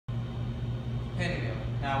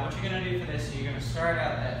Now what you're going to do for this is you're going to start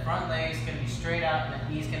out, that front leg is going to be straight out and that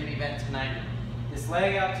knee is going to be bent to 90. This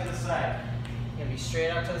leg out to the side, going to be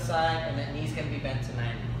straight out to the side and that knee is going to be bent to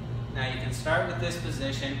 90. Now you can start with this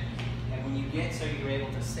position, and when you get so you're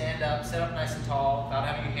able to stand up, sit up nice and tall without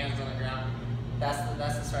having your hands on the ground, that's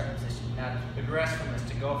the starting position. Now to progress from this,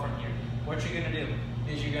 to go from here, what you're going to do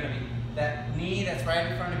is you're going to be, that knee that's right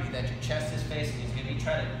in front of you that your chest is facing is going to be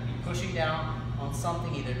trying to be pushing down on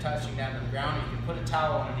something, either touching down to the ground, or you can put a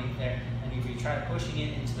towel underneath there and you can try pushing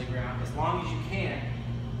it into the ground as long as you can,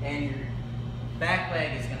 and your back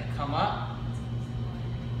leg is going to come up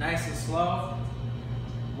nice and slow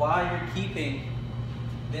while you're keeping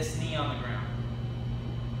this knee on the ground.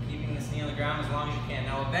 Keeping this knee on the ground as long as you can.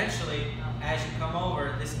 Now eventually, as you come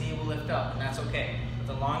over, this knee will lift up, and that's okay.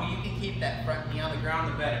 But the longer you can keep that front knee on the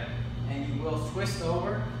ground, the better. And you will twist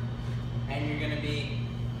over, and you're going to be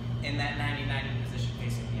in that 90-90